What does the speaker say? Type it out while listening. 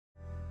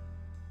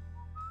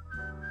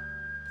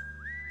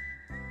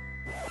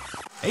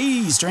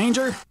Hey,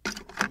 stranger!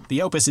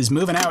 The Opus is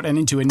moving out and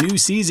into a new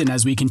season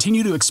as we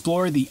continue to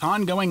explore the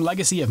ongoing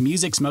legacy of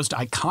music's most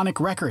iconic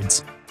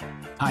records.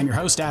 I'm your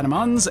host, Adam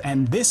Unz,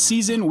 and this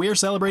season we're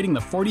celebrating the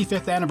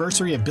 45th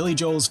anniversary of Billy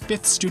Joel's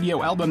 5th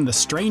studio album, The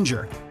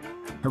Stranger,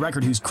 a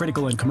record whose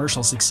critical and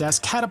commercial success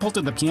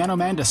catapulted the Piano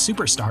Man to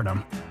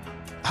superstardom.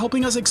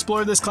 Helping us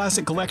explore this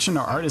classic collection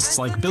are artists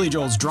like Billy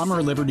Joel's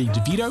drummer Liberty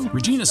DeVito,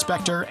 Regina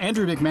Spektor,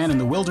 Andrew McMahon and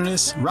the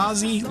Wilderness,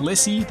 Rozzy,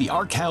 Lissy, the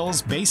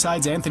Arkells,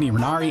 Bayside's Anthony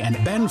Renari, and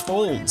Ben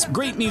Folds.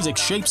 Great music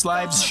shapes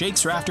lives,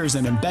 shakes rafters,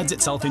 and embeds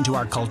itself into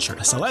our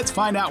culture. So let's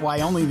find out why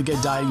only the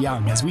good die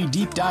young as we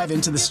deep dive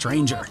into The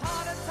Stranger.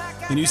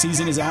 The new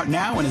season is out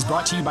now and is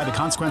brought to you by the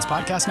Consequence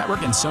Podcast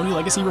Network and Sony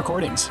Legacy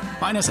Recordings.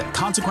 Find us at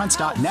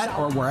consequence.net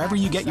or wherever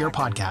you get your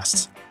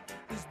podcasts.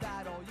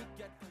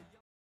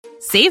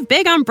 Save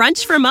big on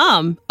brunch for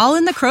mom, all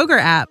in the Kroger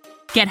app.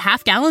 Get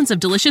half gallons of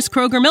delicious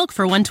Kroger milk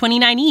for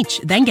 $1.29 each.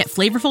 Then get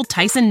flavorful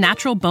Tyson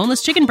natural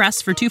boneless chicken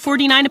breasts for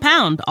 $2.49 a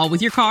pound, all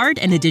with your card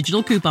and a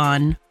digital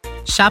coupon.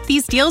 Shop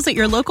these deals at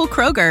your local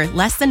Kroger,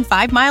 less than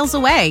 5 miles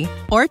away.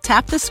 Or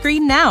tap the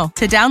screen now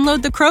to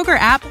download the Kroger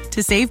app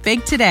to save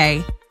big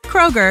today.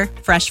 Kroger,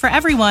 fresh for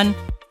everyone.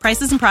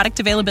 Prices and product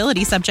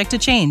availability subject to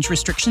change.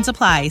 Restrictions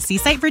apply. See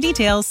site for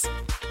details.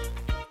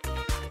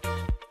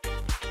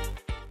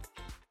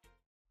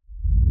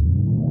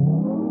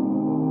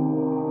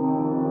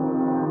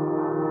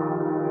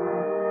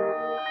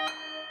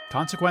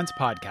 Consequence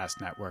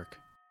Podcast Network.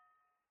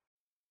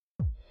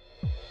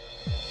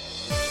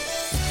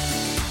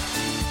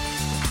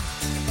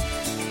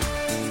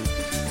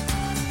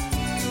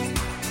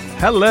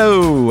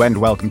 Hello, and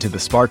welcome to the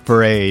Spark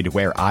Parade,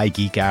 where I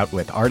geek out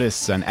with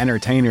artists and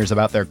entertainers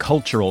about their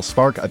cultural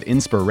spark of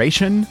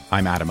inspiration.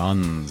 I'm Adam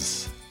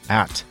Unz,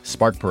 at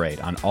Spark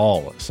Parade on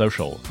all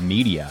social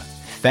media.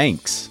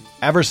 Thanks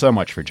ever so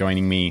much for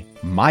joining me.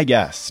 My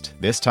guest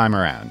this time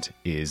around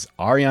is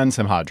Aryan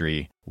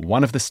Simhadri,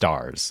 one of the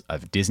stars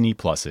of Disney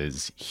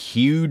Plus's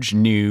huge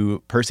new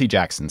Percy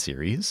Jackson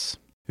series,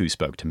 who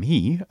spoke to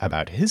me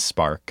about his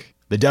spark,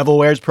 The Devil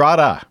Wears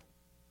Prada.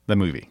 The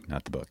movie,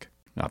 not the book,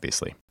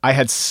 obviously. I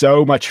had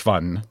so much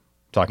fun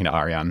talking to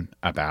Aryan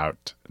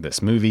about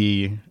this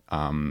movie,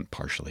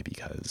 partially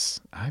because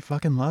I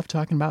fucking love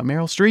talking about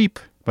Meryl Streep,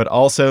 but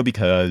also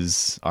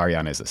because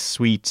Aryan is a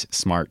sweet,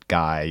 smart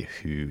guy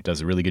who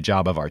does a really good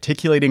job of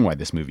articulating why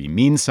this movie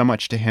means so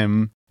much to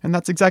him, and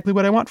that's exactly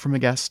what I want from a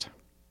guest.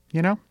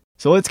 You know?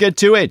 So let's get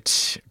to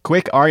it.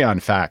 Quick Aryan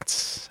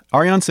facts.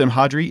 Aryan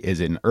Simhadri is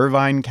an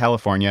Irvine,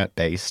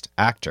 California-based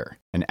actor.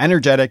 An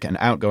energetic and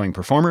outgoing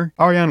performer,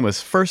 Aryan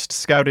was first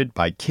scouted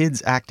by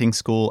Kids Acting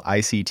School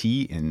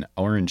ICT in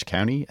Orange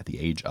County at the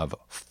age of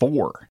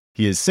 4.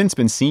 He has since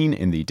been seen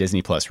in the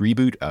Disney Plus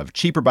reboot of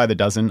Cheaper by the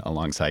Dozen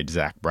alongside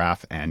Zach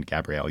Braff and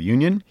Gabrielle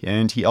Union,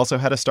 and he also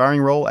had a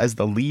starring role as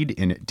the lead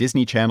in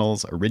Disney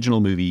Channel's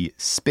original movie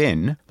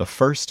Spin, the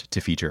first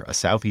to feature a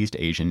Southeast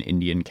Asian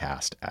Indian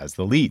cast as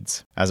the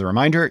leads. As a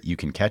reminder, you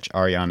can catch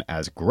Aryan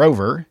as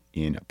Grover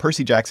in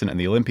Percy Jackson and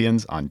the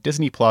Olympians on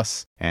Disney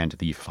Plus, and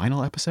the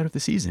final episode of the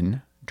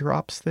season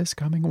drops this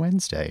coming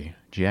Wednesday,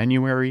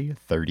 January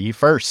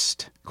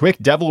 31st. Quick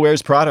Devil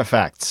Wears Prada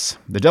facts.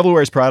 The Devil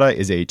Wears Prada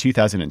is a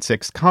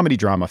 2006 comedy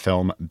drama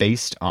film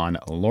based on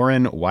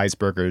Lauren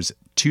Weisberger's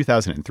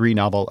 2003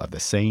 novel of the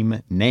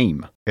same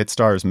name. It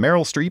stars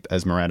Meryl Streep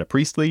as Miranda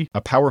Priestley,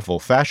 a powerful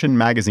fashion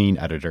magazine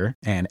editor,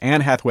 and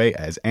Anne Hathaway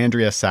as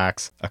Andrea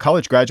Sachs, a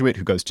college graduate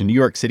who goes to New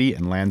York City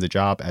and lands a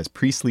job as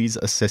Priestley's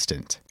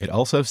assistant. It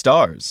also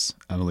stars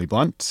Emily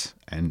Blunt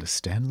and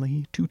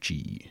Stanley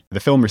Tucci. The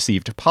film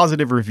received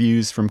positive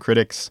reviews from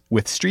critics,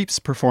 with Streep's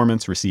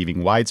performance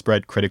receiving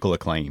widespread critical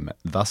acclaim,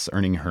 thus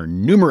earning her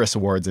numerous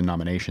awards and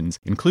nominations,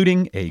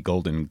 including a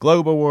Golden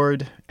Globe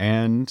Award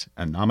and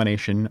a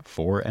nomination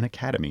for an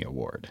Academy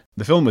Award.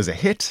 The film was a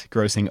hit,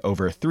 grossing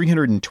over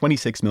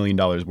 $326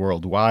 million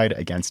worldwide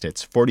against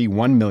its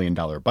 $41 million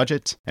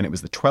budget, and it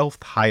was the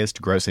 12th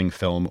highest grossing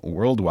film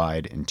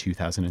worldwide in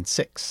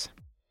 2006.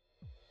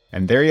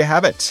 And there you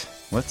have it.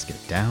 Let's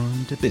get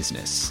down to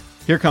business.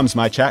 Here comes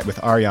my chat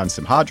with Aryan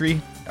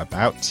Simhadri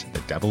about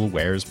The Devil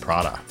Wears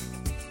Prada.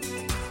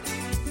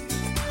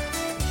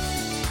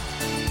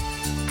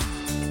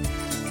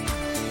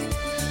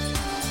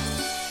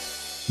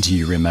 Do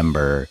you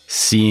remember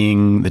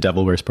seeing The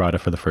Devil Wears Prada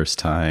for the first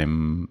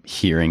time,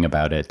 hearing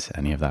about it,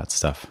 any of that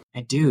stuff?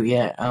 I do,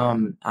 yeah.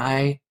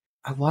 I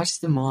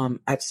watched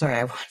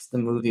I watched the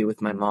movie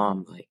with my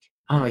mom, like,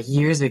 I don't know,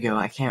 years ago.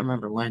 I can't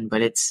remember when,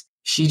 but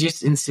she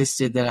just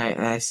insisted that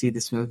I see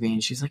this movie,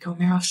 and she's like, oh,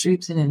 Meryl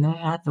Streep's in it, and Anne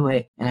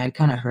Hathaway. And I'd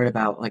kind of heard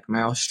about, like,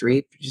 Meryl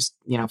Streep, just,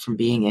 from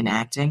being in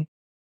acting.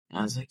 And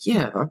I was like,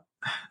 yeah,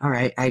 all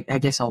right, I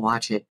guess I'll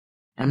watch it.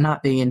 And I'm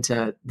not big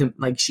into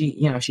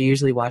she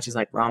usually watches,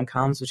 like,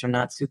 rom-coms, which I'm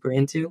not super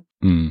into.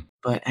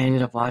 But I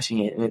ended up watching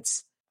it, and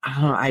I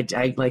don't know,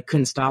 I like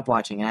couldn't stop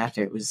watching it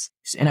after it was,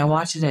 and I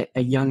watched it at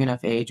a young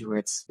enough age where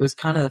it was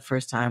kind of the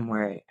first time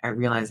where I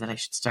realized that I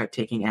should start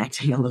taking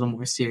acting a little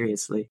more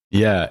seriously.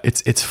 Yeah,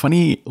 it's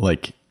funny,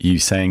 like, you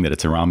saying that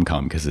it's a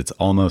rom-com, because it's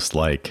almost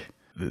like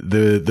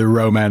the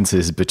romance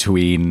is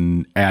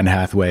between Anne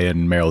Hathaway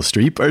and Meryl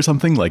Streep or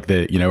something, like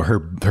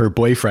her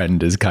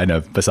boyfriend is kind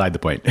of beside the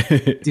point.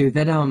 Dude,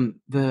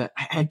 that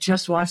I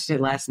just watched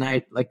it last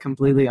night, like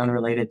completely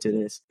unrelated to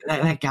this.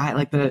 That guy,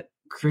 like the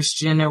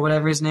Christian or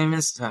whatever his name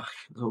is,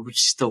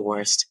 which is the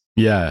worst.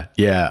 Yeah.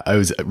 I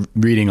was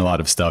reading a lot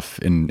of stuff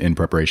in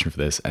preparation for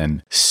this,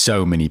 and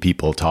so many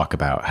people talk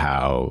about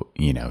how,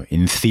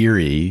 in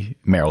theory,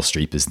 Meryl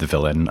Streep is the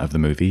villain of the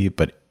movie,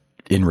 but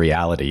in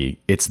reality,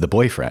 it's the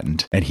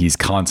boyfriend. And he's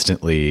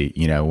constantly,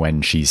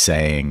 when she's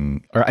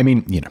saying,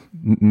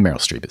 Meryl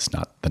Streep is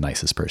not the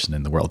nicest person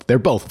in the world. They're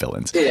both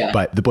villains. Yeah.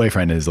 But the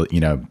boyfriend is,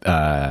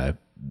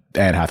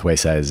 Anne Hathaway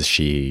says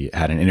she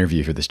had an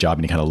interview for this job,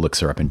 and he kind of looks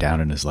her up and down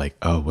and is like,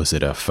 oh, was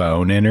it a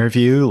phone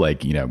interview?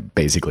 Like,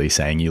 basically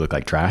saying you look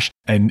like trash.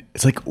 And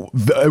it's like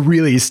a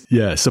really,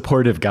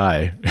 supportive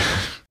guy.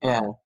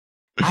 Yeah.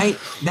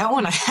 That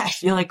one I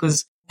feel like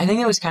I think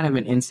it was kind of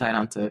an insight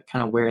onto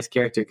kind of where his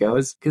character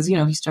goes. Cause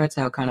he starts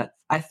out kind of,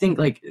 I think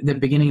like the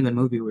beginning of the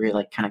movie where he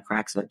like kind of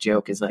cracks that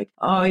joke is like,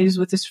 oh, he's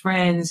with his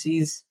friends.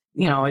 He's,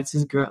 it's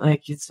his girl.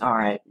 Like, it's all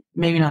right.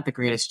 Maybe not the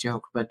greatest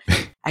joke, but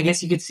I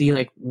guess you could see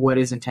like what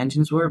his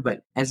intentions were.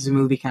 But as the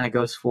movie kind of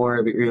goes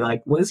forward, you're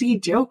like, was he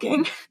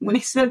joking when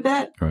he said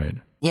that? Right.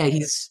 Yeah.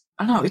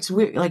 I don't know. It's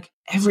weird. Like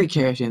every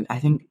character, I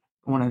think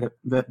one of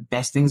the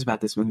best things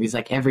about this movie is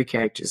like every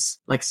character's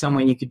like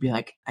someone you could be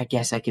like, I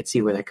guess I could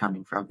see where they're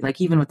coming from.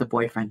 Like even with the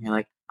boyfriend, you're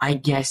like, I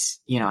guess,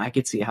 I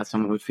could see how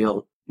someone would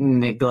feel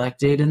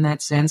neglected in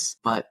that sense.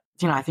 But,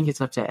 I think it's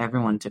up to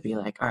everyone to be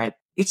like, all right,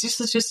 it's just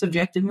a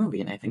subjective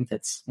movie. And I think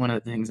that's one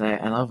of the things I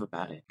love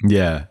about it.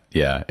 Yeah.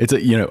 It's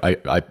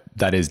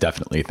that is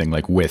definitely a thing,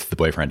 like with the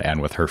boyfriend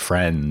and with her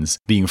friends,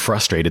 being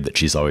frustrated that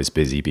she's always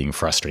busy, being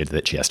frustrated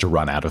that she has to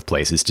run out of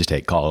places to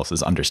take calls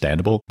is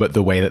understandable. But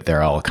the way that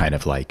they're all kind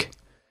of like,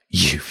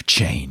 you've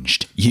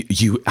changed.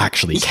 You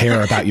actually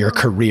care about your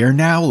career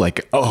now?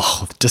 Like,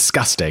 oh,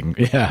 disgusting.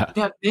 Yeah.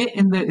 That bit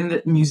in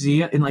the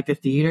museum, in like the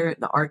theater,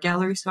 the art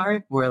gallery,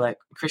 where like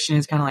Christian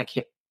is kind of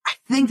like, I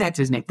think that's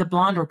his name, the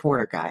blonde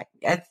reporter guy.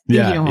 Yeah.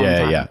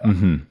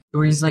 Mm-hmm.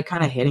 Where he's like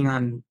kind of hitting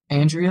on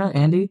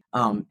Andy.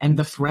 And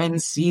the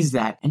friend sees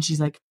that, and she's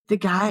like,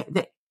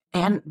 the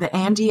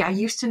Andy I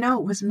used to know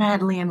was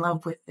madly in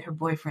love with her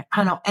boyfriend. I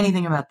don't know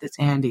anything about this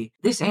Andy.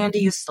 This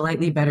Andy is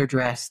slightly better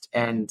dressed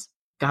and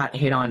got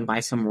hit on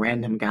by some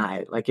random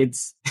guy. Like,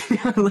 it's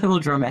a little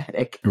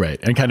dramatic. Right.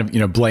 And kind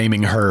of,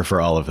 blaming her for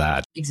all of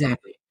that.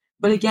 Exactly.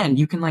 But again,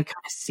 you can like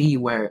kind of see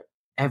where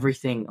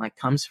everything like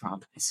comes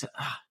from. It's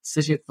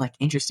such a like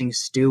interesting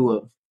stew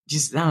of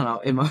just, I don't know,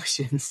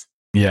 emotions.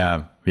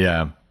 Yeah.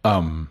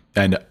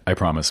 And I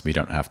promise we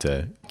don't have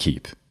to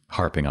keep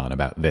harping on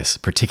about this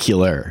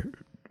particular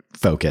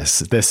focus,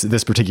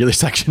 this particular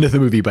section of the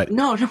movie, but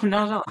no,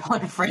 my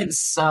friends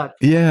suck.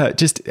 Yeah,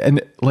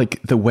 and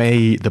like the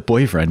way the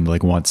boyfriend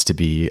like wants to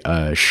be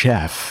a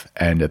chef,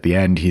 and at the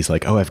end he's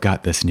like, oh, I've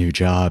got this new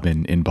job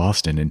in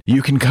Boston, and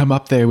you can come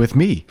up there with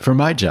me for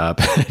my job.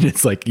 And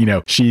it's like,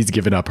 she's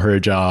given up her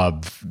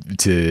job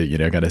to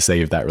kind of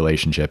save that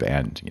relationship,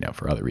 and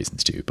for other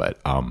reasons too. But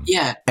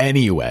yeah.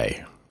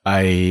 Anyway,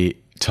 I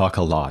talk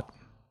a lot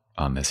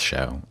on this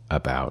show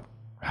about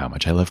how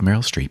much I love Meryl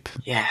Streep.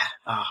 Yeah.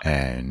 Oh.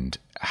 And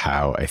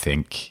how I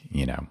think,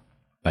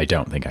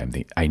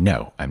 I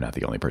know I'm not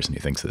the only person who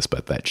thinks this,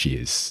 but that she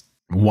is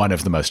one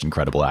of the most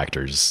incredible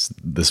actors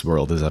this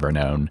world has ever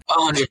known.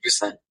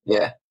 100%.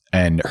 Yeah.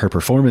 And her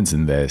performance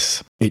in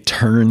this, it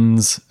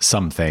turns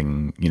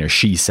something,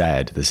 she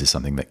said this is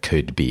something that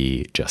could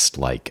be just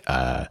like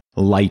a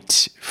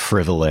light,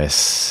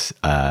 frivolous,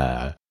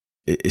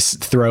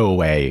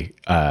 throwaway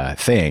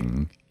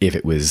thing if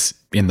it was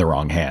in the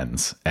wrong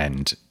hands,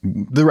 and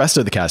the rest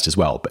of the cast as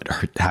well.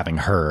 But having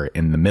her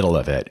in the middle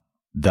of it,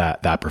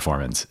 that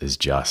performance is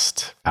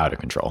just out of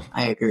control.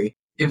 I agree.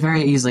 It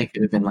very easily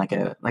could have been like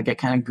a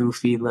kind of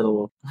goofy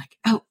little like,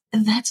 oh,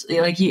 that's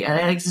like,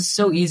 it's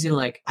so easy.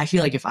 Like, I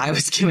feel like if I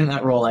was given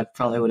that role, I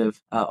probably would have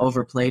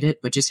overplayed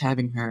it. But just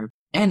having her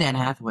and Anne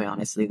Hathaway,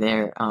 honestly,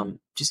 there,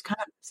 just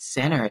kind of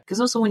center it. Because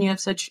also when you have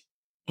such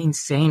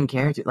insane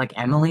characters like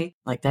Emily,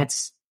 like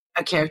that's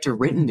a character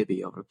written to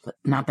be overplayed.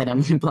 Not that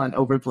Emily Blunt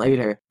overplayed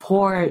her.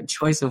 Poor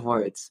choice of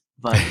words.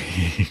 But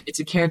it's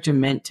a character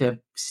meant to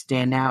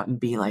stand out and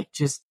be like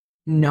just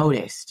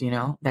noticed,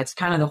 That's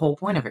kind of the whole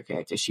point of her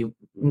character. She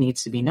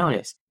needs to be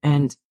noticed.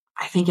 And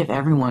I think if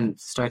everyone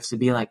starts to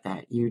be like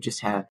that, you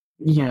just have,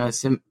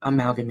 some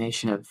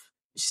amalgamation of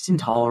just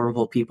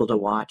intolerable people to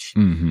watch.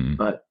 Mm-hmm.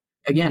 But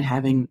again,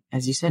 having,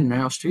 as you said,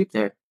 Meryl Streep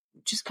there,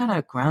 just kind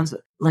of grounds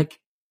it. Like,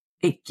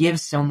 it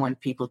gives someone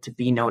people to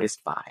be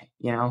noticed by,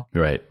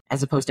 Right.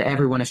 As opposed to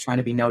everyone is trying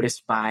to be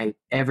noticed by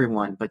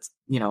everyone, but,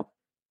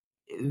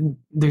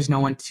 there's no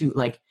one to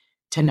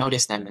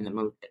notice them in the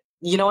movie.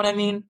 You know what I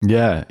mean?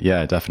 Yeah,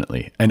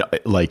 definitely. And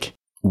like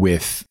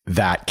with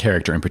that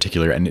character in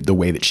particular and the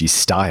way that she's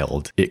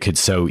styled, it could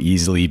so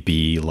easily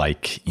be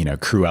like,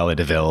 Cruella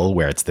de Vil,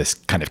 where it's this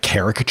kind of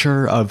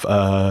caricature of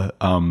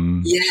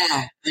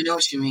I know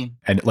what you mean.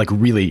 And like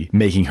really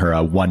making her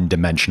a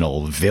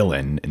one-dimensional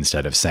villain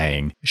instead of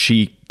saying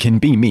she can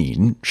be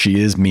mean. She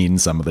is mean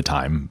some of the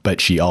time,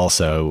 but she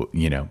also,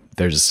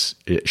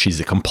 she's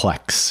a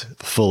complex,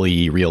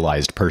 fully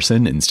realized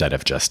person instead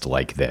of just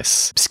like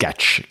this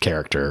sketch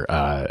character,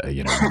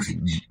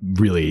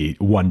 really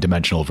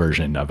one-dimensional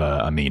version of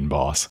a mean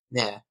boss.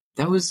 Yeah,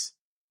 that was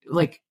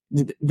like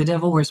The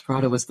Devil Wears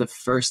Prada was the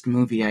first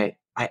movie I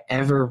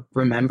ever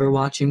remember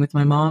watching with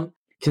my mom.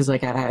 Because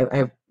like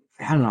I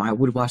don't know, I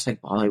would watch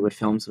like Bollywood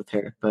films with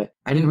her, but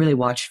I didn't really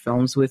watch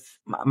films with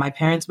my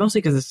parents,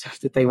 mostly because the stuff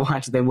that they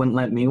watched, they wouldn't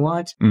let me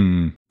watch.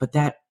 But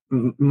that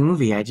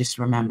movie, I just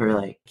remember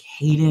like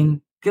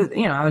hating, because,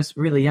 I was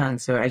really young.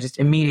 So I just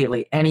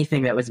immediately,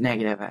 anything that was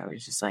negative, I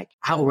was just like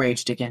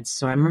outraged against.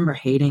 So I remember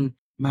hating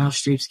Meryl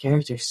Streep's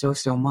character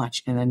so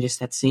much. And then just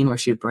that scene where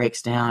she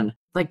breaks down,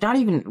 like not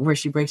even where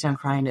she breaks down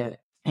crying to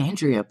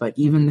Andrea, but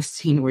even the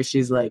scene where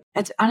she's like,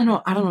 I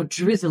don't know,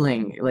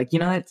 drizzling, like,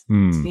 that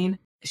scene.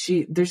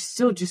 There's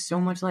still just so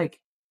much like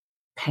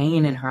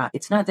pain in her.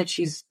 It's not that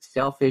she's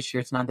selfish, or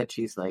it's not that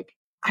she's like,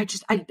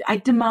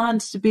 I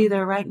demand to be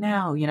there right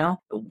now,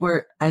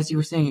 where, as you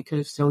were saying, it could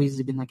have so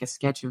easily been like a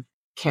sketch of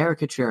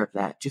caricature of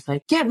that. Just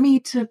like, get me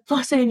to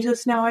Los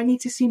Angeles now. I need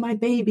to see my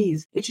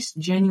babies. It's just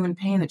genuine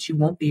pain that she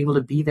won't be able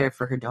to be there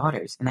for her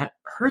daughters. And that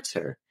hurts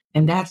her.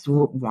 And that's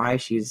why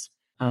she's,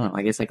 I don't know,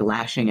 I guess like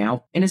lashing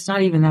out. And it's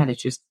not even that.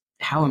 It's just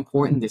how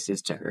important this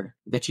is to her,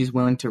 that she's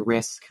willing to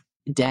risk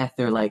death,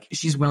 or like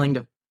she's willing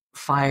to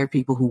fire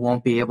people who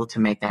won't be able to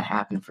make that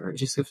happen for her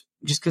just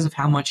because of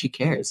how much she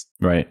cares.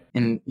 Right.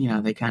 And,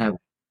 they kind of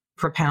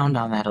propound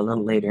on that a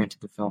little later into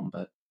the film.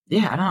 But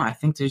yeah, I don't know. I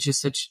think there's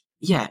just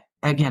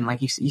again,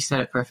 like you said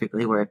it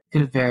perfectly, where it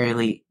could have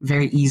very,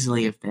 very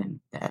easily have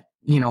been that,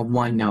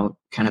 one note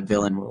kind of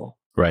villain role.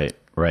 Right.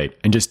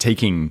 And just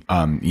taking,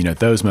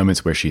 those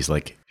moments where she's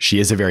like, she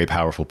is a very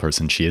powerful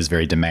person. She is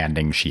very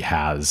demanding. She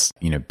has,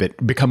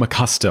 become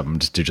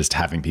accustomed to just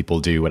having people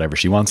do whatever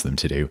she wants them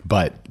to do,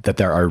 but that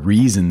there are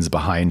reasons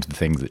behind the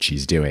things that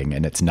she's doing.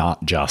 And it's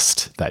not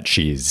just that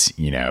she's,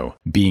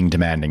 being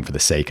demanding for the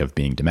sake of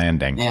being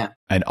demanding. Yeah.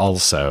 And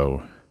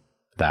also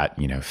that,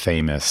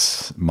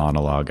 famous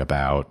monologue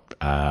about,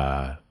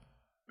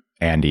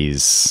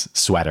 Andy's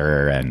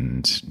sweater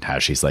and how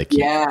she's like,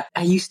 yeah,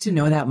 I used to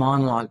know that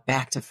monologue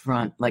back to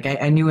front. Like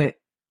I knew it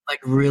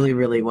like really,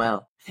 really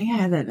well. I think I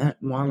had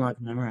that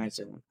monologue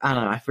memorized. I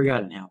don't know. I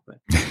forgot it now, but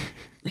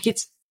like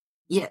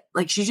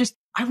like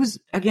I was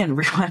again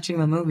rewatching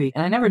the movie,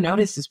 and I never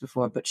noticed this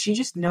before, but she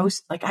just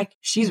knows, like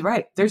she's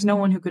right. There's no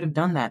one who could have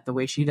done that the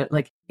way she does.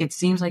 Like, it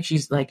seems like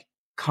she's like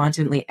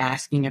constantly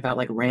asking about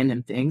like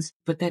random things,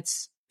 but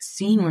that's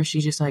scene where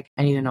she's just like,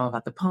 I need to know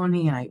about the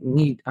pony, and I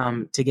need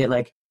to get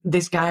like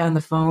this guy on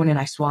the phone, and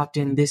I swapped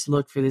in this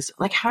look for this.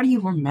 Like, how do you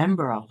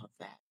remember all of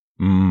that?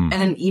 And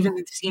then even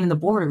the scene in the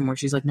boardroom where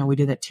she's like, no, we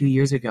did that 2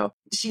 years ago.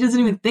 She doesn't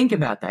even think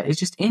about that. It's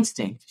just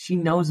instinct. She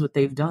knows what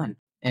they've done.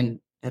 And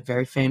that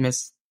very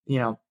famous,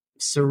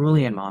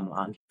 cerulean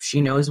monologue. She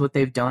knows what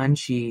they've done.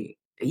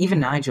 Even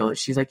Nigel,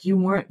 she's like, you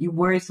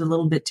worry it's a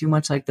little bit too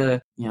much like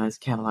this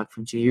catalog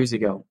from 2 years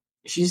ago.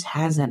 She just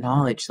has that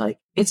knowledge. Like,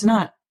 it's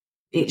not,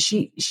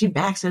 she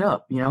backs it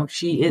up,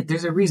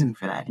 there's a reason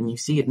for that. And you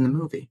see it in the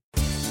movie.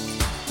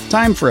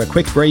 Time for a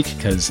quick break,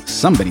 because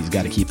somebody's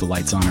got to keep the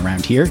lights on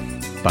around here.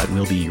 But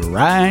we'll be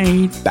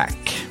right back.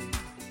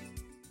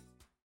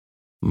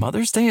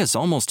 Mother's Day is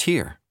almost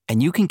here,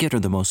 and you can get her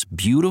the most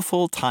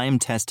beautiful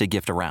time-tested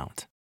gift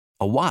around.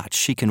 A watch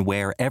she can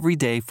wear every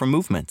day from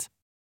Movement.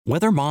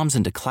 Whether mom's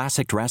into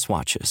classic dress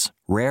watches,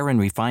 rare and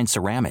refined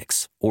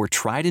ceramics, or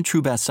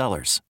tried-and-true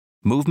bestsellers,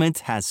 Movement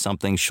has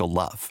something she'll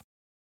love.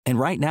 And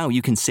right now,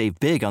 you can save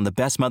big on the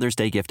best Mother's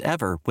Day gift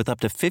ever with up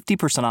to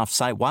 50% off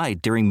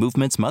site-wide during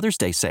Movement's Mother's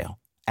Day sale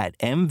at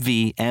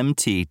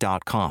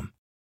MVMT.com.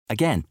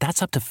 Again,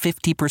 that's up to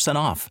 50%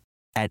 off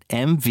at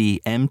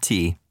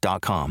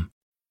MVMT.com.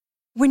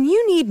 When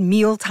you need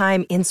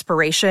mealtime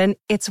inspiration,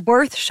 it's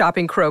worth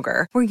shopping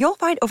Kroger, where you'll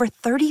find over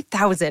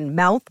 30,000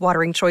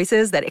 mouth-watering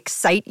choices that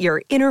excite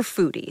your inner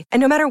foodie. And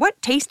no matter what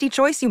tasty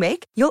choice you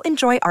make, you'll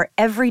enjoy our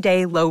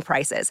everyday low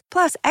prices,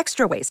 plus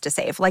extra ways to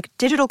save, like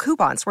digital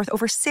coupons worth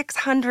over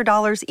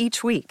 $600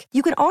 each week.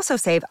 You can also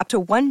save up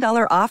to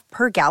 $1 off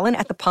per gallon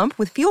at the pump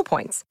with fuel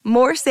points.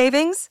 More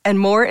savings and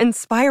more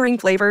inspiring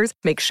flavors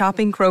make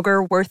shopping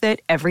Kroger worth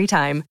it every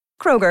time.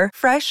 Kroger,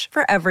 fresh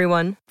for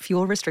everyone.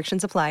 Fuel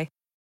restrictions apply.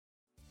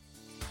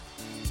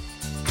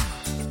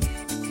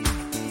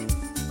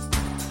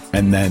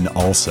 And then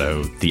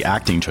also the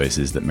acting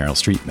choices that Meryl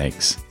Streep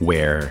makes,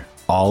 where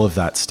all of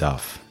that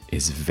stuff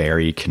is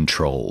very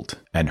controlled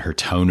and her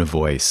tone of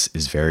voice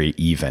is very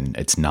even.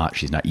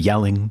 She's not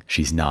yelling.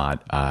 She's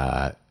not,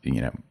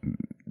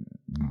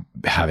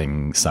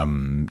 having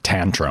some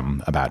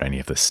tantrum about any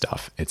of this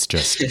stuff. It's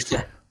just,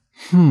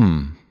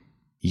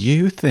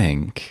 you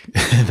think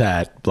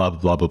that blah,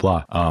 blah, blah,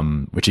 blah, blah.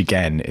 Which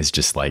again is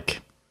just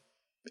like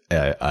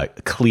a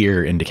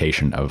clear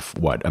indication of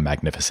what a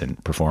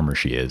magnificent performer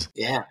she is.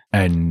 Yeah.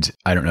 And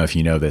I don't know if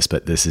you know this,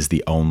 but this is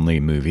the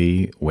only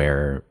movie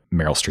where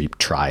Meryl Streep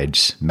tried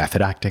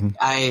method acting.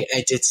 I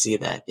did see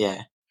that,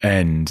 yeah.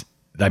 And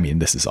I mean,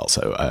 this is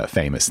also a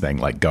famous thing,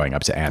 like going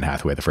up to Anne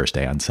Hathaway the first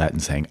day on set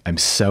and saying, I'm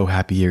so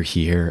happy you're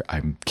here.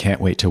 I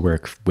can't wait to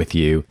work with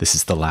you. This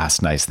is the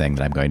last nice thing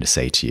that I'm going to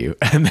say to you.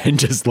 And then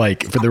just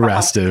like for the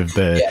rest of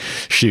the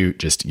shoot,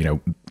 just, you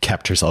know,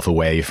 kept herself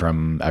away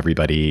from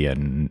everybody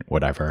and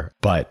whatever.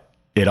 But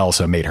it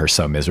also made her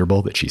so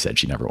miserable that she said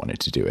she never wanted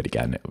to do it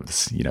again. It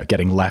was, you know,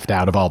 getting left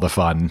out of all the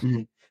fun.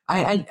 Mm-hmm.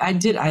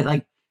 I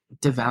like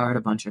devoured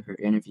a bunch of her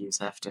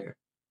interviews after,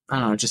 I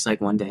don't know, just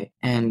like one day.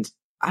 And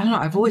I don't know,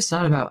 I've always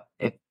thought about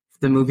if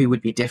the movie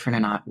would be different or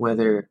not,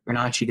 whether or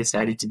not she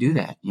decided to do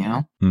that, you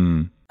know?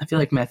 I feel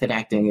like method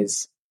acting it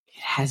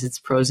has its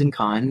pros and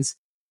cons,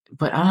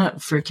 but I don't know,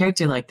 for a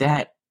character like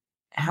that,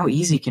 how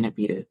easy can it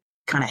be to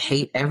kind of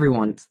hate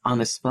everyone on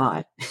the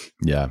spot?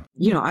 Yeah.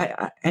 You know,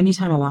 I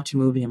anytime I watch a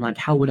movie, I'm like,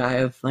 how would I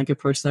have like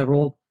approached that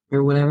role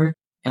or whatever?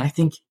 And I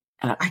think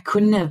I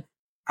couldn't have,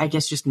 I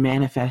guess, just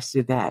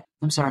manifested that.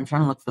 I'm sorry, I'm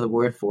trying to look for the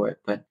word for it,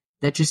 but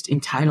that just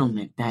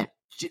entitlement, that,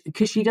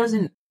 because she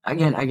doesn't,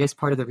 again, I guess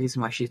part of the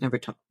reason why she's never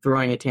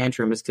throwing a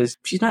tantrum is because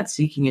she's not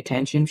seeking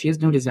attention. She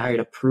has no desire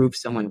to prove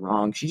someone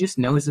wrong. She just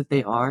knows that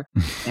they are,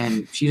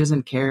 and she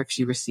doesn't care if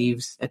she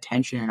receives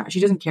attention or not.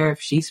 She doesn't care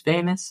if she's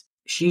famous.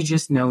 She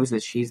just knows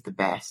that she's the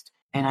best.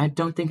 And I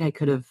don't think I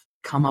could have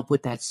come up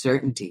with that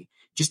certainty,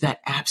 just that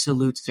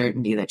absolute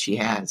certainty that she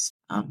has,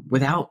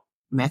 without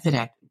method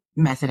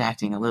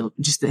acting a little,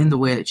 just in the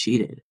way that she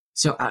did.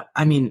 So,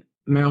 I mean,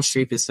 Meryl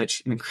Streep is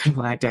such an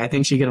incredible actor. I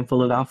think she could have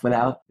pulled it off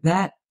without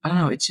that. I don't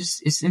know.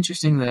 It's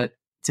interesting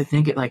to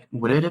think it like,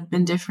 would it have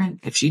been different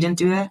if she didn't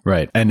do that?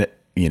 Right. And,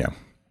 you know,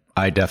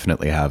 I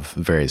definitely have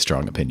very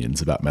strong opinions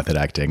about method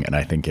acting, and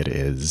I think it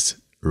is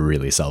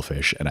really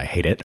selfish and I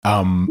hate it.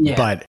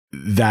 But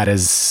that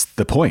is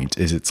the point,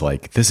 is it's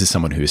like, this is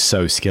someone who is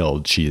so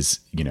skilled. She's,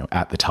 you know,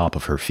 at the top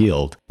of her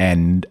field.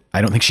 And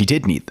I don't think she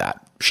did need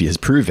that. She has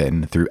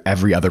proven through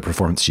every other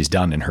performance she's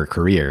done in her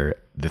career,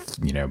 the,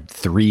 you know,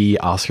 3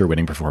 Oscar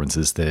winning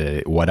performances,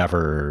 the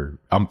whatever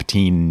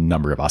umpteen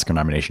number of Oscar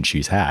nominations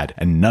she's had,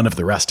 and none of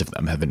the rest of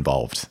them have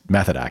involved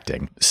method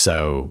acting.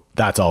 So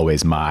that's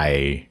always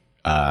my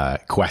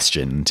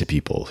question to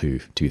people who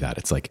do that.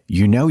 It's like,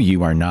 you know,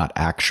 you are not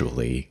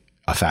actually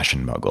a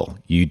fashion mogul.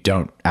 You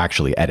don't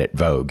actually edit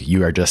Vogue.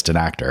 You are just an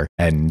actor.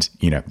 And,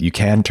 you know, you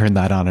can turn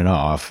that on and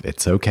off.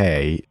 It's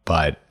okay.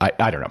 But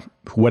I don't know,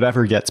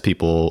 whatever gets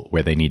people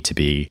where they need to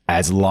be,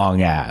 as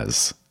long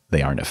as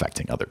they aren't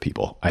affecting other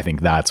people. I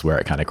think that's where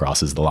it kind of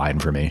crosses the line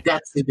for me.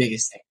 That's the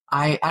biggest thing.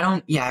 I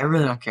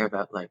really don't care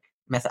about like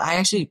method.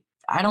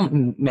 I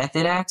don't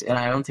method act, and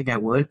I don't think I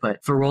would,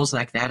 but for roles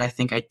like that, I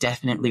think I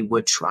definitely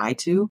would try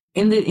to,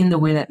 in the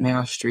way that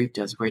Meryl Streep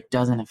does, where it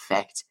doesn't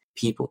affect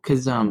people.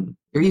 Cause, or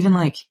even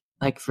like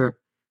for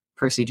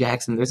Percy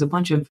Jackson, there's a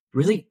bunch of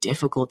really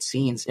difficult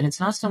scenes, and it's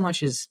not so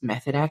much as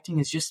method acting,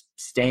 it's just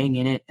staying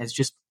in it, as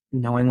just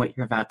knowing what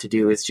you're about to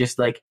do. It's just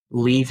like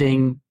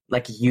leaving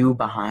like you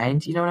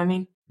behind, you know what I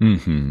mean?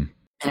 Mm-hmm.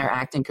 And our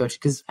acting coach,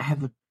 because I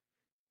have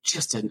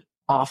just an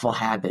awful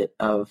habit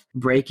of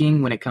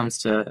breaking when it comes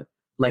to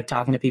like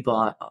talking to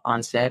people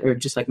on set, or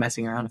just like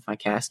messing around with my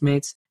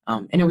castmates.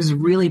 And it was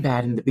really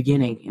bad in the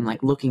beginning. And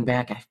like looking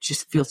back, I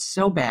just feel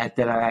so bad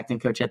that our acting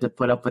coach had to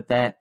put up with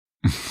that.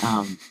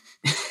 Because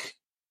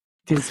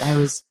I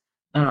don't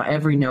know,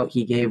 every note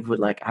he gave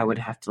I would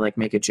have to like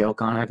make a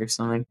joke on it or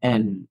something.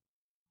 And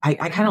I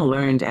kind of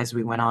learned as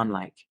we went on,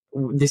 like,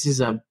 this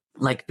is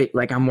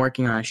like I'm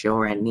working on a show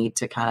where I need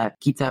to kind of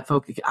keep that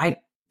focus.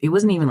 It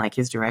wasn't even like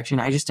his direction.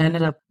 I just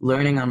ended up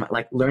learning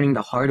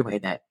the hard way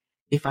that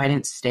if I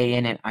didn't stay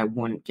in it, I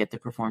wouldn't get the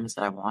performance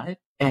that I wanted.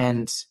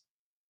 And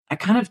I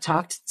kind of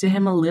talked to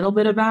him a little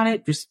bit about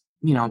it, just,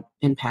 you know,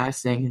 in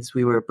passing as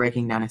we were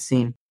breaking down a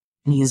scene.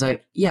 And he's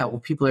like, yeah, well,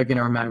 people are going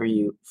to remember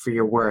you for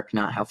your work,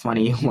 not how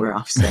funny you were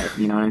off set.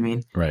 You know what I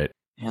mean? Right.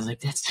 And I was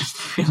like,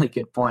 that's a really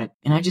good point.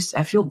 And I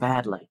feel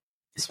bad, like,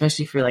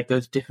 especially for like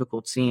those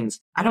difficult scenes.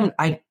 I'm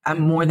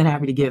more than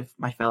happy to give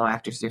my fellow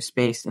actors their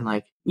space and,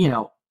 like, you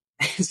know,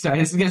 sorry,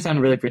 this is going to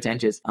sound really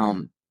pretentious.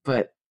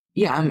 But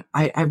yeah,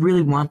 I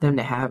really want them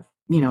to have,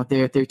 you know,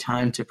 their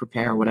time to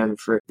prepare or whatever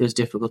for those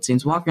difficult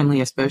scenes. Walker and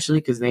Lee especially,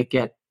 because they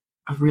get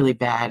a really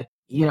bad,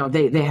 you know,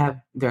 they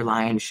have their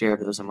lion's share of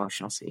those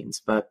emotional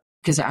scenes, but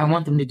because I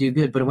want them to do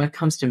good. But when it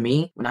comes to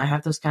me, when I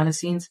have those kind of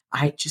scenes,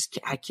 I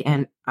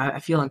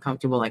feel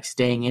uncomfortable like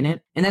staying in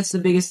it. And that's the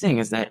biggest thing,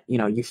 is that, you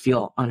know, you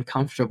feel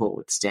uncomfortable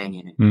with staying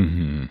in it.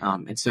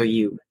 Mm-hmm. And so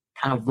you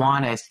kind of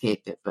want to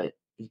escape it, but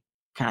you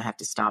kind of have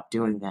to stop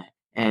doing that.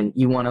 And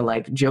you want to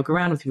like joke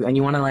around with people, and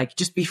you want to like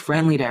just be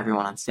friendly to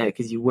everyone on set,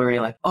 because you worry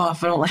like, oh,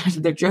 if I don't laugh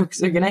at their jokes,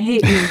 they're going to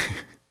hate me.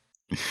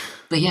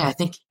 But yeah,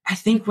 I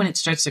think when it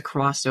starts to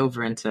cross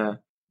over into,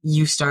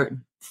 you start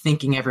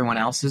thinking everyone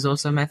else is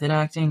also method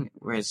acting,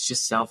 where it's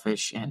just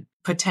selfish, and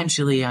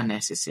potentially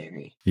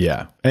unnecessary.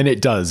 Yeah. And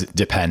it does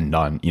depend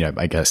on,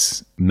 I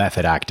guess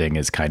method acting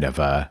is kind of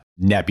a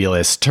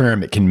nebulous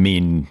term. It can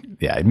mean,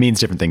 it means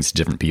different things to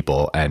different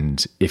people.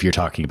 And if you're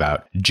talking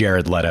about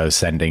Jared Leto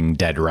sending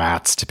dead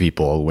rats to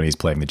people when he's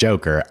playing the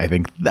Joker, I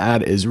think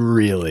that is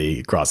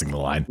really crossing the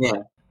line.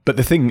 Yeah. But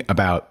the thing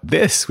about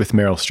this with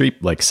Meryl Streep,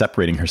 like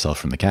separating herself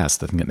from the cast,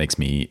 the thing that makes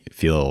me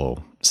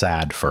feel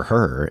sad for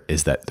her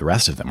is that the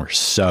rest of them were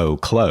so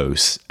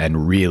close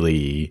and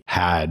really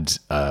had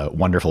a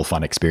wonderful,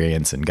 fun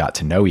experience and got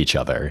to know each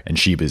other. And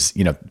she was,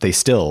 they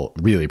still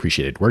really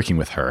appreciated working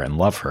with her and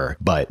love her,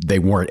 but they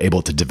weren't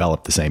able to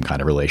develop the same kind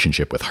of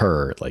relationship with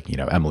her. Like,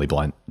 Emily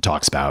Blunt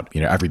talks about,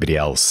 everybody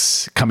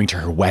else coming to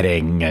her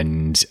wedding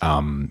and,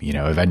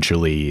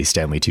 eventually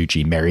Stanley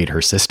Tucci married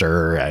her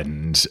sister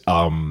and,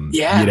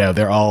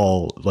 they're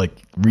all like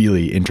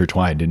really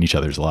intertwined in each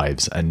other's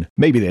lives. And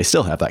maybe they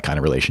still have that kind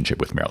of relationship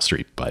with Meryl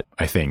Streep. But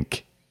I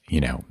think,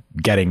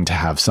 getting to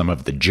have some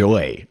of the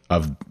joy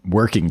of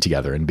working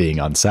together and being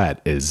on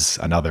set is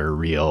another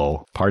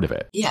real part of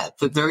it. Yeah.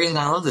 The reason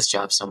I love this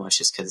job so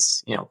much is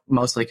because,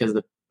 mostly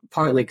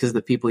partly because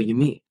the people you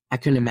meet. I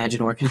couldn't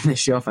imagine working on this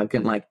show if I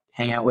couldn't like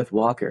hang out with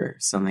Walker or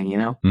something,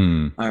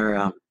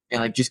 or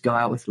like just go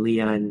out with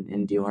Leah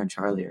and Dior and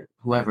Charlie or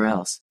whoever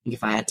else. Like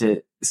if I had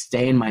to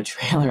stay in my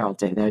trailer all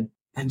day, that'd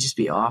just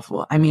be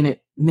awful. I mean,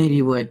 it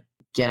maybe would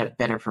get a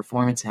better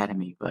performance out of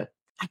me, but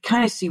I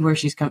kind of see where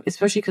she's coming,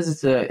 especially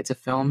because it's a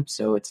film,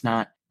 so it's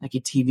not like a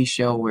TV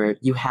show where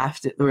you have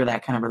to, where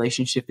that kind of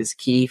relationship is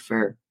key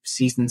for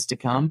seasons to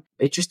come.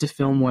 It's just a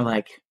film where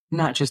like,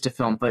 not just a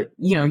film, but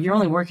you're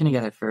only working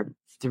together for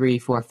 3,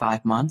 4,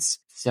 5 months.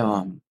 So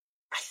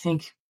I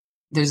think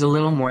there's a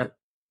little more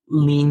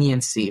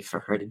leniency for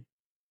her to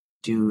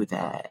do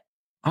that.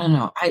 I don't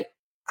know.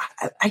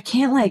 I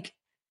can't like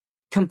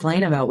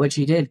complain about what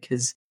she did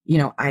because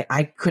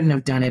I couldn't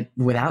have done it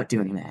without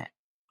doing that.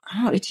 I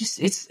don't know.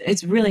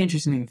 It's really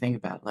interesting to think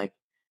about like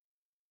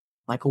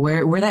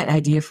where that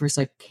idea first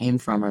like came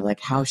from, or like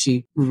how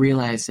she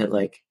realized that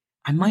like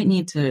I might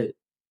need to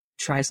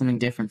try something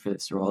different for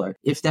this role, or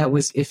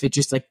if it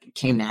just like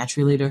came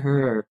naturally to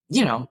her, or I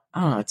don't know.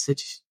 I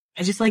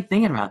just like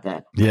thinking about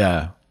that.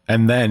 Yeah.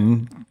 And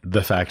then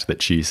the fact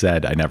that she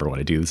said, I never want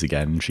to do this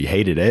again. She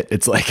hated it.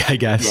 It's like, I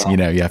guess, you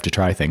have to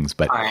try things.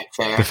 But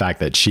the fact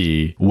that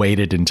she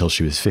waited until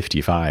she was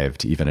 55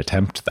 to even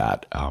attempt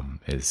that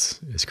is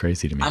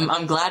crazy to me.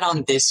 I'm glad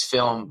on this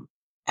film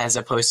as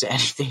opposed to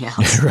anything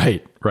else.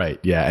 Right.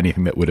 Yeah.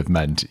 Anything that would have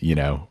meant,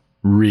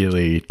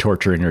 really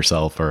torturing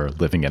herself or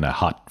living in a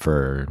hut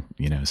for,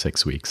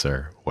 6 weeks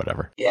or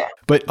whatever. Yeah.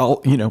 But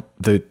all,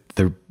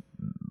 the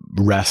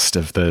rest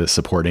of the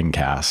supporting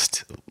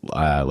cast,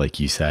 like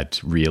you said,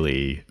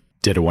 really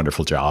did a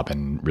wonderful job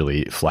and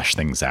really fleshed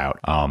things out.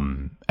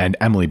 And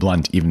Emily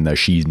Blunt, even though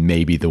she's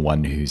maybe the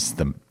one who's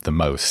the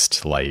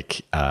most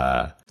like,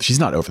 she's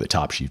not over the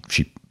top. She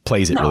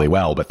plays it really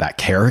well, but that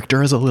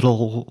character is a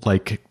little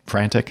like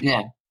frantic.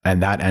 Yeah.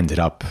 And that ended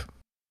up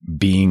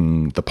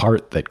being the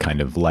part that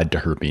kind of led to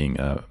her being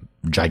a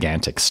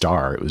gigantic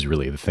star. It was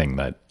really the thing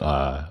that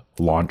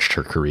launched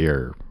her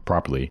career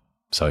properly.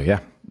 So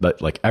yeah. But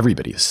like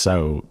everybody is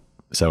so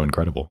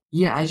incredible.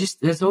 Yeah,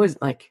 there's always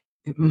like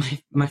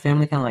my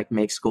family kind of like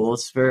makes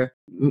goals for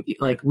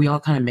like we all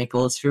kind of make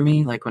goals for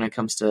me like when it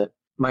comes to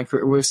my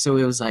career. So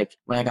it was like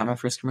when I got my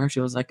first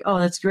commercial, it was like, oh,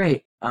 that's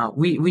great.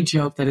 We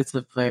joke that it's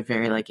a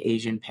very like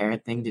Asian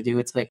parent thing to do.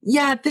 It's like,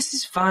 yeah, this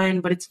is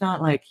fine, but it's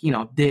not like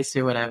this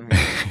or whatever.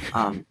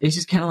 It's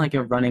just kind of like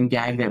a running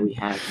gag that we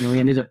have. We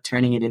ended up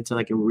turning it into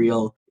like a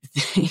real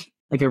thing,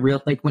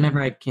 like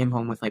whenever I came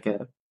home with like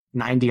a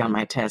 90 on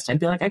my test,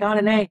 I'd be like, I got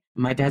an A.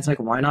 My dad's like,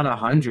 why not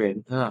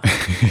 100?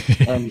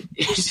 And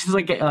it's just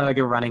like a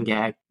running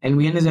gag. And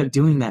we ended up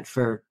doing that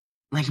for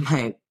like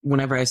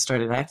whenever I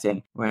started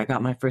acting, where I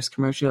got my first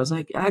commercial, I was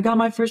like, I got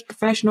my first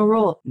professional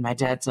role. And my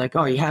dad's like,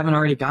 oh, you haven't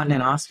already gotten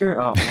an Oscar?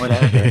 Oh,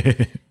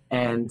 whatever.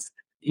 And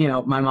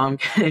my mom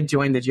kind of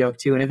joined the joke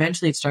too. And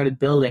eventually it started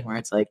building where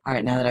it's like, all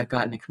right, now that I've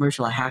gotten a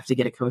commercial, I have to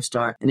get a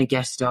co-star and a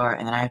guest star.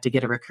 And then I have to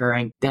get a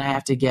recurring. Then I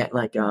have to get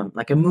like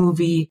a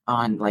movie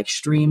on like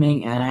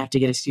streaming. And then I have to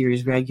get a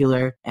series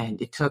regular.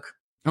 And it took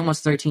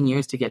almost 13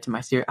 years to get to my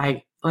series.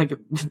 I like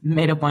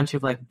made a bunch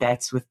of like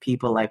bets with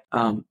people like,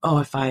 oh,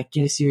 if I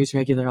get a series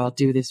regular, I'll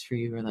do this for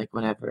you or like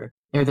whatever.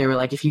 Or they were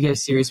like, if you get a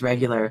series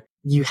regular,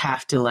 you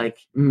have to like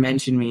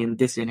mention me in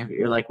this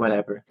interview or like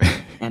whatever.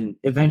 And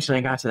eventually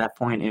I got to that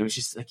point and it was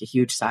just like a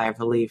huge sigh of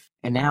relief.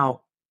 And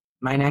now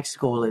my next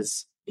goal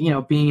is,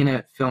 being in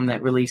a film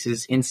that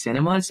releases in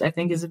cinemas, I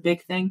think is a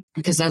big thing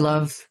because I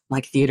love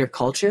like theater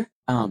culture.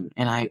 And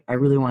I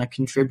really want to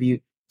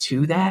contribute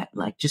to that.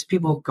 Like just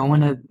people going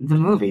to the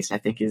movies, I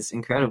think is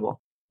incredible.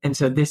 And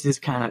so this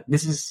is,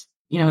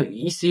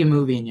 you see a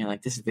movie and you're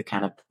like, this is the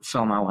kind of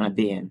film I want to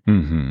be in.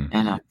 Mm-hmm.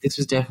 And this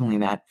was definitely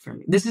that for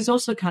me. This is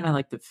also kind of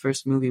like the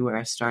first movie where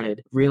I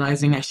started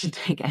realizing I should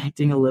take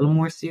acting a little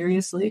more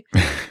seriously.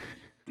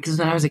 Because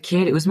when I was a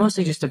kid, it was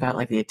mostly just about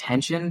like the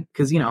attention.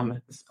 Because, I'm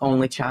an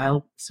only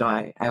child. So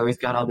I always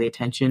got all the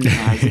attention. And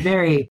I was a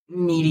very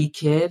needy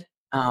kid.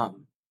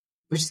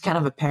 which is kind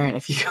of apparent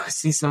if you go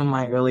see some of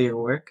my earlier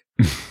work.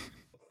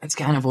 It's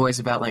kind of always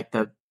about like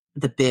the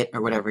bit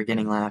or whatever,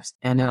 getting laughs.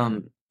 And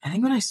I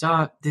think when I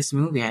saw this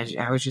movie,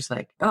 I was just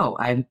like, oh,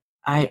 I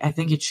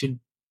think it should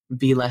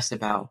be less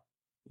about,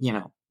 you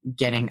know,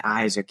 getting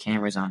eyes or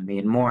cameras on me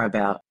and more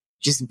about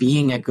just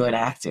being a good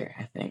actor,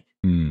 I think.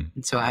 And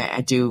so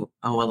I do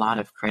owe a lot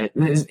of credit.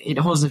 It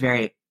holds a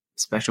very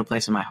special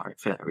place in my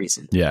heart for that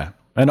reason. Yeah.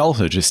 And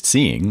also just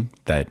seeing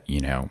that, you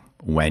know,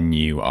 when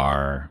you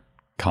are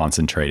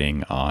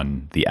concentrating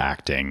on the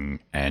acting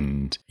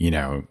and, you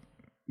know,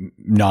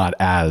 not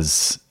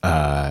as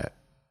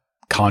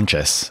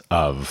conscious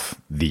of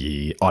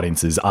the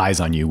audience's eyes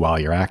on you while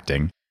you're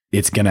acting,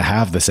 it's going to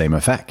have the same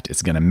effect.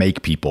 It's going to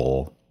make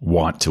people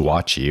want to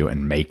watch you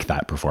and make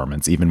that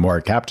performance even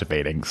more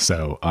captivating.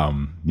 So,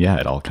 yeah,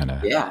 it all kind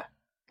of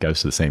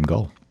goes to the same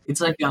goal.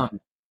 It's like,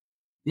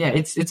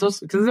 it's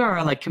also because there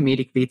are like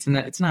comedic beats in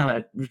that. It's not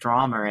a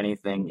drama or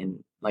anything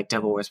in like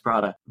Devil Wears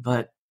Prada,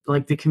 but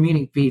like the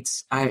comedic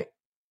beats,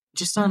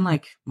 just on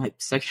like my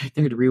second or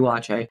third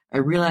rewatch, I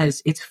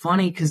realized it's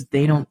funny because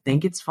they don't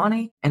think it's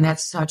funny. And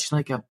that's such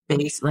like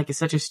it's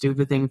such a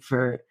stupid thing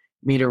for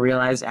me to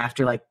realize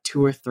after like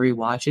 2 or 3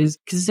 watches.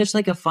 Cause it's such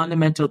like a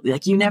fundamental,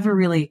 like you never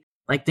really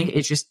like think,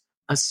 it's just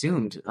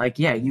assumed like,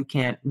 yeah, you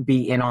can't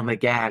be in on the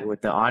gag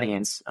with the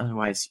audience.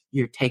 Otherwise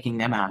you're taking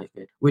them out of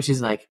it, which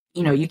is like,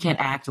 you know, you can't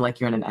act like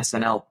you're in an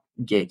SNL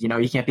gig, you know,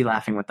 you can't be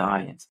laughing with the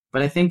audience.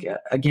 But I think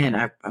again,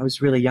 I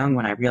was really young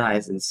when I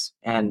realized this,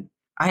 and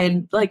I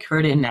had like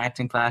heard it in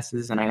acting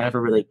classes and I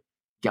never really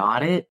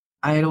got it.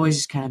 I had always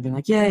just kind of been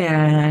like,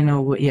 yeah, I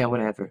know,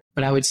 whatever.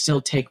 But I would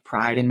still take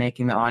pride in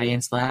making the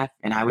audience laugh,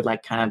 and I would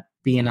like kind of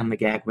be in on the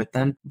gag with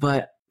them.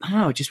 But I don't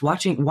know, just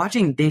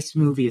watching this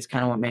movie is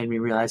kind of what made me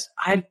realize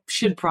I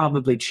should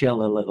probably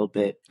chill a little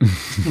bit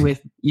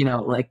with, you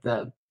know, like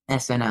the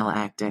SNL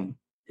acting,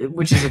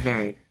 which is a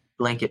very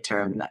blanket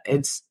term.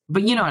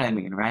 But you know what I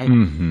mean, right?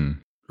 Mm-hmm.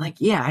 Like,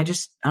 yeah, I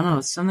don't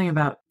know, something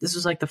about, this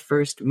was like the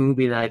first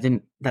movie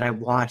that I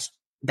watched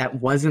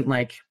that wasn't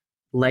like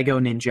Lego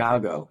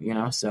Ninjago, you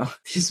know? So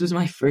this was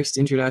my first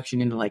introduction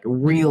into like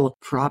real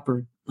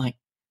proper, like,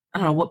 I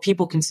don't know, what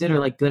people consider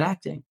like good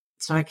acting.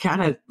 So I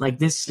kind of like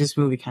this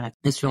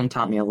film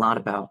taught me a lot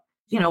about,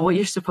 you know, what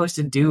you're supposed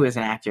to do as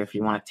an actor if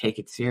you want to take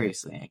it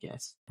seriously, I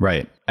guess.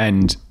 Right.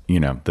 And, you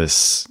know,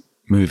 this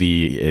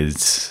movie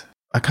is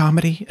a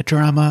comedy, a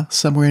drama,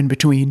 somewhere in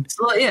between.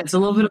 It's a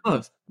little bit of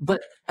both.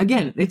 But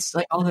again, it's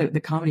like all the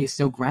comedy is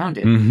so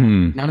grounded.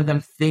 Mm-hmm. None of them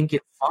think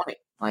it's funny.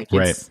 Like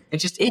it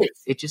just is.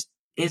 It just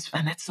is,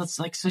 and that's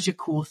like such a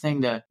cool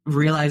thing to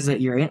realize that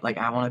you're in. Like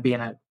I want to be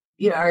in a,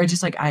 or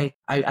just like I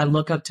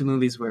look up to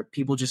movies where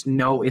people just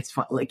know it's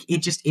fun. Like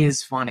it just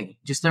is funny.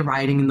 Just the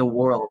writing in the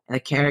world and the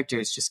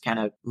characters just kind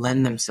of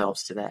lend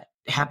themselves to that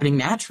happening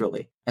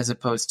naturally, as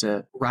opposed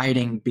to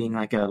writing being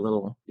like a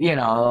little, you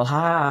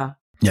know,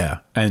 Yeah.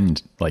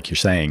 And like you're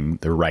saying,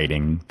 the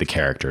writing, the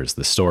characters,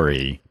 the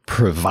story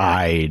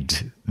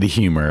provide the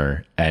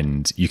humor,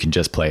 and you can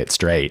just play it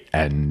straight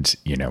and,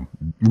 you know,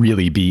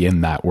 really be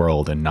in that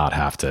world and not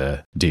have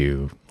to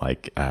do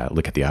like,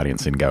 look at the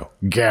audience and go,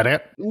 get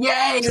it?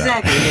 Yeah,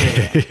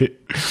 exactly.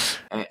 So.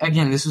 Yeah.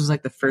 Again, this was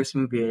like the first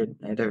movie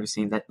I'd ever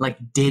seen that like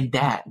did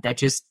that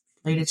just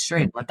played it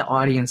straight. Let the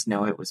audience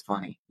know it was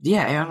funny.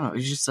 Yeah, I don't know.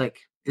 It's just like,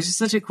 it's just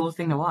such a cool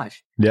thing to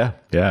watch. Yeah,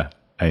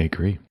 I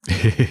agree.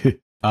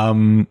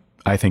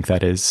 I think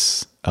that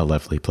is a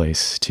lovely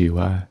place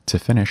to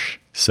finish.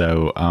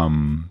 So,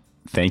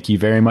 thank you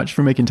very much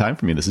for making time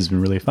for me. This has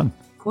been really fun.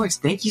 Of course.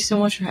 Thank you so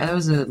much. That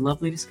was a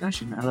lovely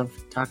discussion. I love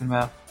talking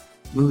about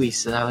movies.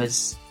 So that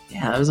was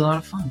a lot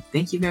of fun.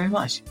 Thank you very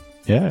much.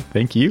 Yeah,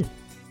 thank you.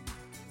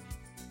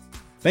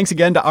 Thanks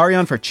again to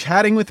Aryan for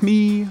chatting with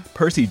me.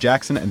 Percy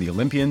Jackson and the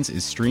Olympians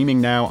is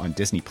streaming now on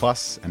Disney+,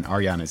 and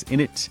Aryan is in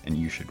it, and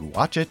you should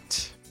watch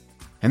it.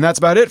 And that's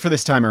about it for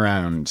this time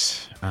around.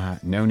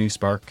 No new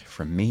spark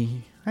from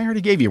me. I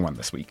already gave you one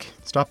this week.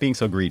 Stop being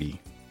so greedy.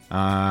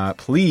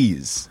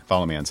 Please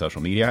follow me on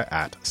social media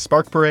at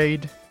Spark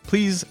Parade.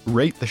 Please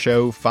rate the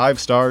show 5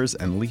 stars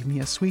and leave me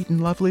a sweet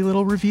and lovely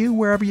little review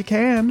wherever you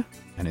can.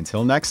 And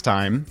until next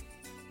time,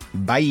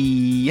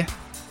 bye.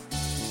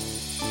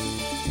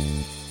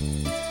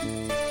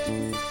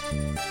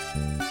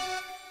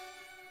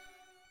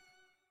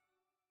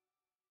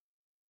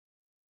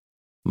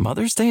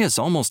 Mother's Day is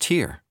almost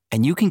here,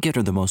 and you can get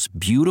her the most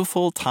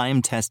beautiful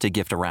time-tested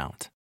gift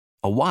around.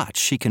 A watch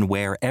she can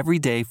wear every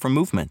day from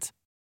Movement.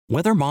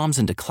 Whether mom's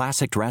into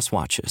classic dress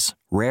watches,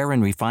 rare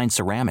and refined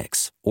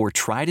ceramics, or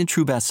tried and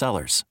true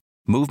bestsellers,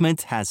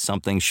 Movement has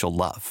something she'll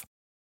love.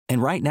 And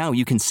right now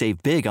you can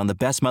save big on the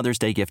best Mother's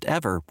Day gift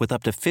ever with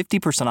up to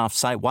 50% off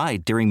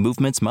site-wide during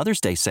Movement's Mother's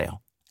Day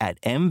sale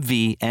at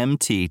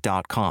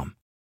MVMT.com.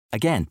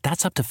 Again,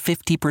 that's up to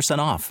 50%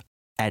 off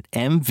at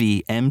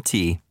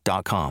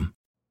MVMT.com.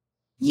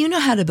 You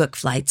know how to book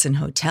flights and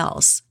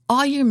hotels.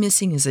 All you're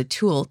missing is a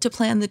tool to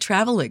plan the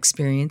travel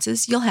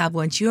experiences you'll have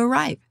once you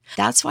arrive.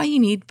 That's why you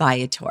need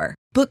Viator.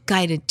 Book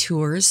guided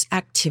tours,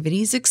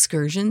 activities,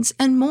 excursions,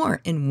 and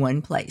more in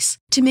one place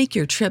to make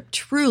your trip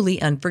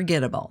truly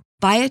unforgettable.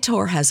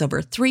 Viator has over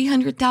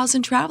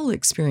 300,000 travel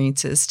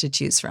experiences to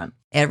choose from.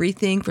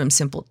 Everything from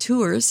simple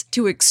tours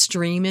to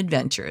extreme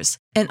adventures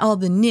and all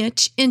the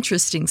niche,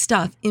 interesting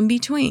stuff in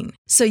between.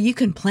 So you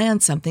can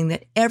plan something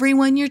that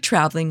everyone you're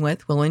traveling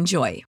with will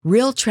enjoy.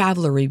 Real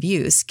traveler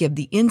reviews give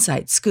the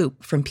inside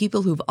scoop from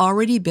people who've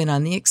already been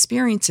on the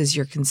experiences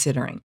you're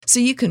considering. So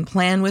you can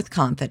plan with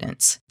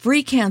confidence.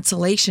 Free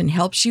cancellation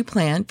helps you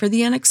plan for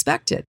the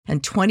unexpected.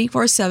 And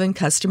 24/7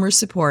 customer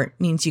support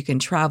means you can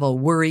travel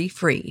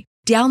worry-free.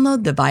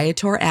 Download the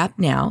Viator app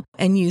now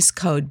and use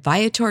code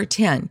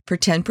Viator10 for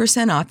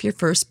 10% off your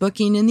first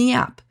booking in the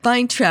app.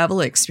 Find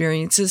travel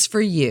experiences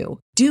for you.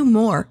 Do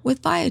more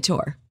with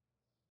Viator.